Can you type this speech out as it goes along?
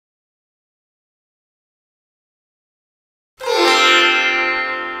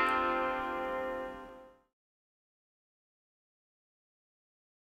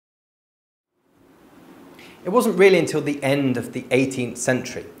It wasn't really until the end of the 18th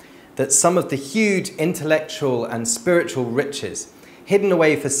century that some of the huge intellectual and spiritual riches, hidden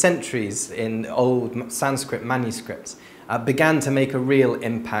away for centuries in old Sanskrit manuscripts, began to make a real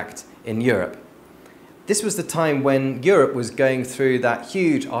impact in Europe. This was the time when Europe was going through that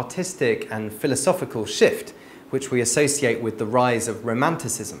huge artistic and philosophical shift which we associate with the rise of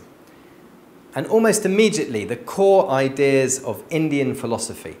Romanticism. And almost immediately, the core ideas of Indian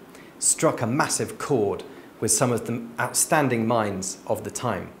philosophy struck a massive chord with some of the outstanding minds of the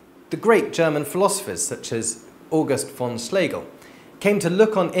time. The great German philosophers, such as August von Schlegel, came to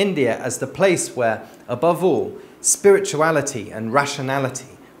look on India as the place where, above all, spirituality and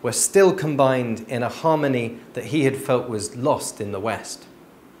rationality were still combined in a harmony that he had felt was lost in the West.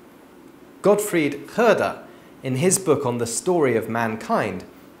 Gottfried Herder, in his book on the story of mankind,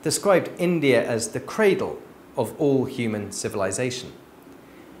 described India as the cradle of all human civilization.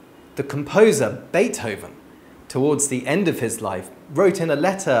 The composer Beethoven, towards the end of his life, wrote in a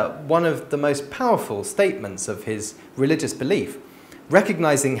letter one of the most powerful statements of his religious belief,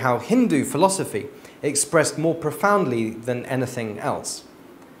 recognizing how Hindu philosophy expressed more profoundly than anything else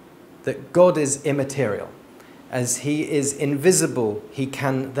that God is immaterial. As he is invisible, he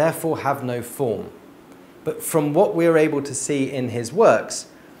can therefore have no form. But from what we are able to see in his works,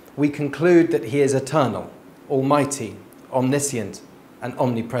 we conclude that he is eternal, almighty, omniscient, and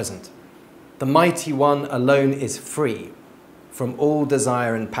omnipresent. The mighty one alone is free from all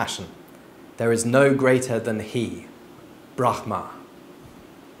desire and passion. There is no greater than he, Brahma.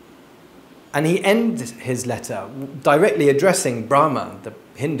 And he ends his letter directly addressing Brahma, the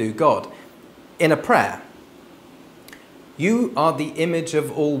Hindu god, in a prayer. You are the image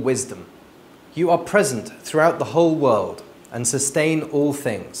of all wisdom. You are present throughout the whole world and sustain all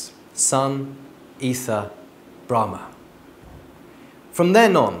things, sun, ether, Brahma. From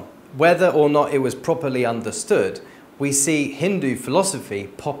then on, whether or not it was properly understood, we see Hindu philosophy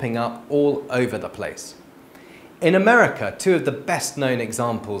popping up all over the place. In America, two of the best-known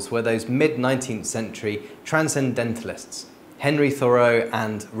examples were those mid-19th century transcendentalists, Henry Thoreau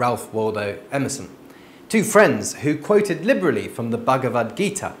and Ralph Waldo Emerson, two friends who quoted liberally from the Bhagavad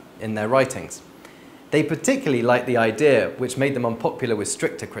Gita in their writings. They particularly liked the idea, which made them unpopular with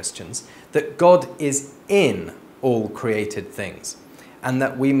stricter Christians, that God is in all created things, and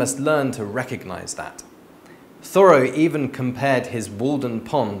that we must learn to recognize that. Thoreau even compared his Walden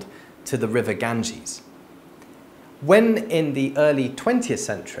Pond to the river Ganges. When in the early 20th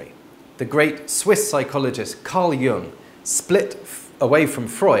century, the great Swiss psychologist Carl Jung split away from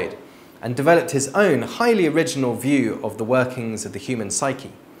Freud and developed his own highly original view of the workings of the human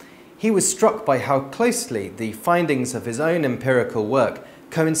psyche, he was struck by how closely the findings of his own empirical work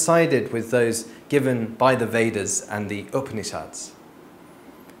coincided with those given by the Vedas and the Upanishads.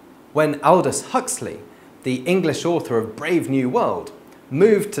 When Aldous Huxley, the English author of Brave New World,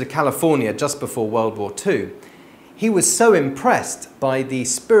 moved to California just before World War II, he was so impressed by the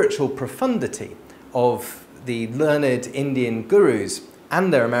spiritual profundity of the learned Indian gurus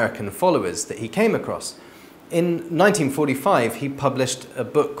and their American followers that he came across. In 1945, he published a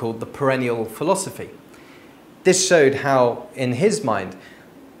book called The Perennial Philosophy. This showed how, in his mind,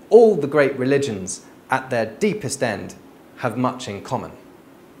 all the great religions at their deepest end have much in common.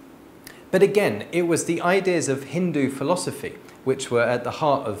 But again, it was the ideas of Hindu philosophy which were at the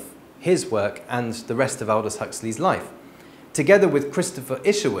heart of his work and the rest of Aldous Huxley's life. Together with Christopher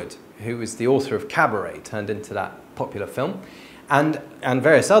Isherwood, who was the author of Cabaret, turned into that popular film, and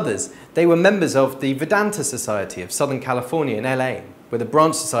various others, they were members of the Vedanta Society of Southern California in LA, with a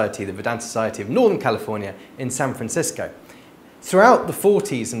branch society, the Vedanta Society of Northern California in San Francisco. Throughout the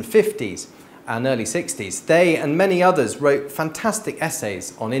 40s and 50s and early 60s, they and many others wrote fantastic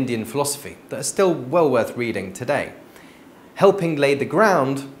essays on Indian philosophy that are still well worth reading today, helping lay the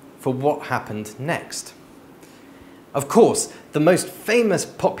ground for what happened next. Of course, the most famous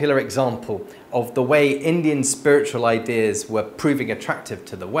popular example of the way Indian spiritual ideas were proving attractive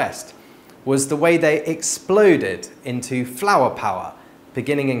to the West was the way they exploded into flower power,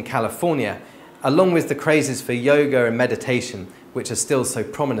 beginning in California, along with the crazes for yoga and meditation, which are still so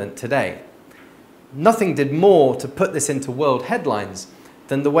prominent today. Nothing did more to put this into world headlines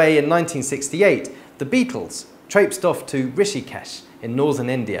than the way in 1968 the Beatles traipsed off to Rishikesh in northern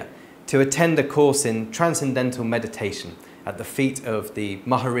India to attend a course in transcendental meditation at the feet of the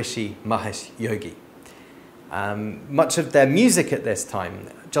Maharishi Mahesh Yogi. Much of their music at this time,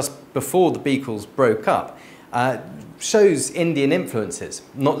 just before the Beatles broke up, shows Indian influences,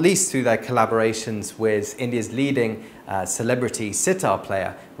 not least through their collaborations with India's leading celebrity sitar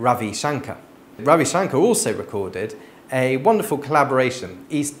player, Ravi Shankar. Ravi Shankar also recorded a wonderful collaboration,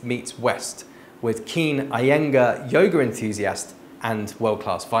 East Meets West, with keen Iyengar yoga enthusiast and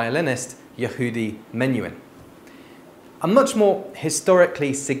world-class violinist Yehudi Menuhin. A much more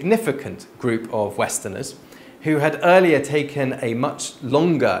historically significant group of Westerners who had earlier taken a much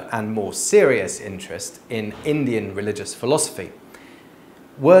longer and more serious interest in Indian religious philosophy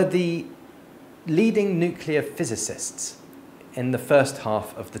were the leading nuclear physicists in the first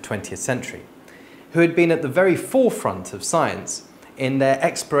half of the 20th century, who had been at the very forefront of science in their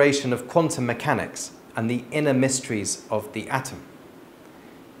exploration of quantum mechanics and the inner mysteries of the atom.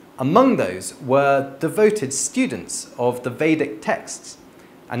 Among those were devoted students of the Vedic texts,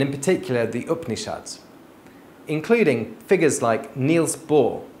 and in particular the Upanishads, including figures like Niels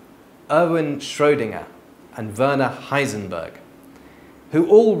Bohr, Erwin Schrödinger, and Werner Heisenberg, who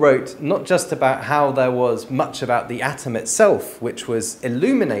all wrote not just about how there was much about the atom itself which was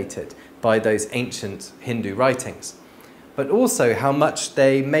illuminated by those ancient Hindu writings, but also how much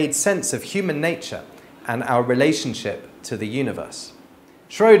they made sense of human nature and our relationship to the universe.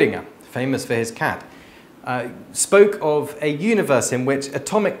 Schrödinger, famous for his cat, spoke of a universe in which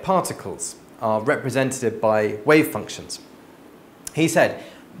atomic particles are represented by wave functions. He said,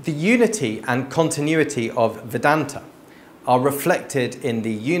 the unity and continuity of Vedanta are reflected in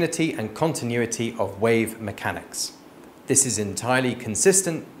the unity and continuity of wave mechanics. This is entirely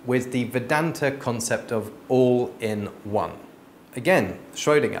consistent with the Vedanta concept of all in one. Again,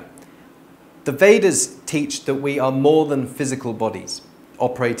 Schrödinger. The Vedas teach that we are more than physical bodies,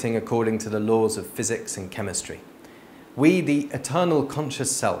 operating according to the laws of physics and chemistry. We, the eternal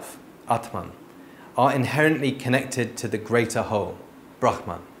conscious self, Atman, are inherently connected to the greater whole,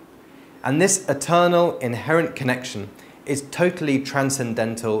 Brahman. And this eternal inherent connection is totally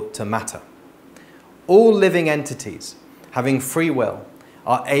transcendental to matter. All living entities, having free will,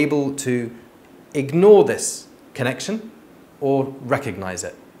 are able to ignore this connection or recognize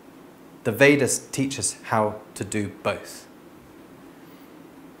it. The Vedas teach us how to do both.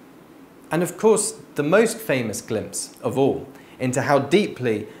 And of course, the most famous glimpse of all into how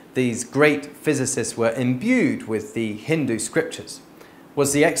deeply these great physicists were imbued with the Hindu scriptures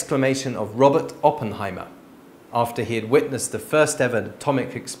was the exclamation of Robert Oppenheimer after he had witnessed the first ever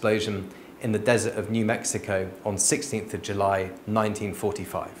atomic explosion in the desert of New Mexico on 16th of July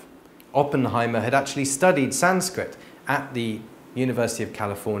 1945. Oppenheimer had actually studied Sanskrit at the University of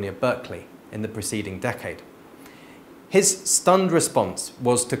California, Berkeley in the preceding decade. His stunned response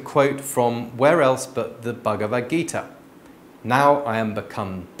was to quote from where else but the Bhagavad Gita, "Now I am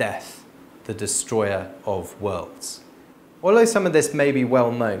become death, the destroyer of worlds." Although some of this may be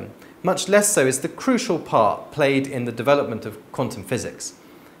well known, much less so is the crucial part played in the development of quantum physics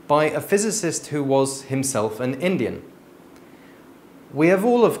by a physicist who was himself an Indian. We have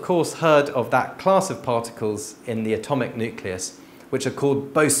all, of course, heard of that class of particles in the atomic nucleus which are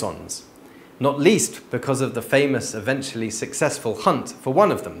called bosons, not least because of the famous, eventually successful hunt for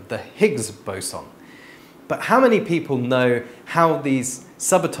one of them, the Higgs boson. But how many people know how these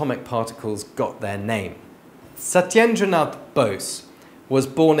subatomic particles got their name? Satyendra Nath Bose was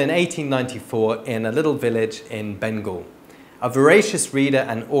born in 1894 in a little village in Bengal. A voracious reader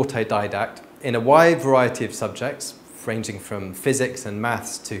and autodidact in a wide variety of subjects, ranging from physics and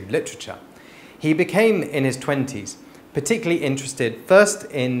maths to literature, he became, in his 20s, particularly interested first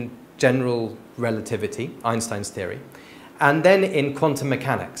in general relativity, Einstein's theory, and then in quantum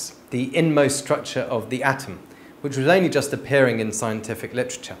mechanics, the inmost structure of the atom, which was only just appearing in scientific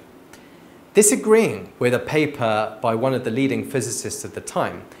literature. Disagreeing with a paper by one of the leading physicists at the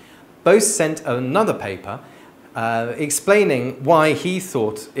time, Bose sent another paper explaining why he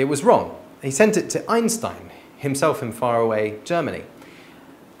thought it was wrong. He sent it to Einstein, himself in faraway Germany.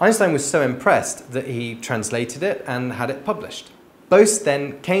 Einstein was so impressed that he translated it and had it published. Bose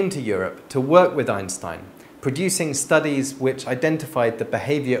then came to Europe to work with Einstein, producing studies which identified the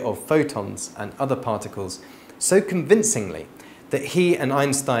behavior of photons and other particles so convincingly that he and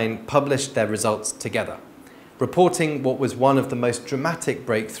Einstein published their results together, reporting what was one of the most dramatic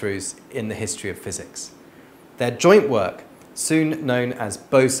breakthroughs in the history of physics. Their joint work, soon known as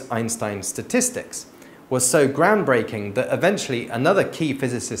Bose-Einstein statistics, was so groundbreaking that eventually another key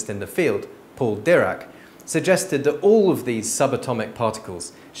physicist in the field, Paul Dirac, suggested that all of these subatomic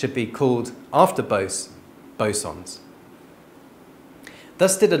particles should be called, after Bose, bosons.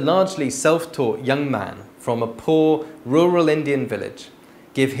 Thus did a largely self-taught young man from a poor rural Indian village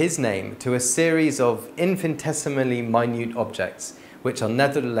give his name to a series of infinitesimally minute objects which are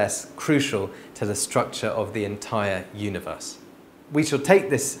nevertheless crucial to the structure of the entire universe. We shall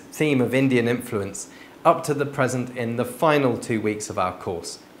take this theme of Indian influence up to the present in the final 2 weeks of our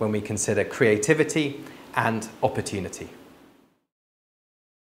course, when we consider creativity and opportunity.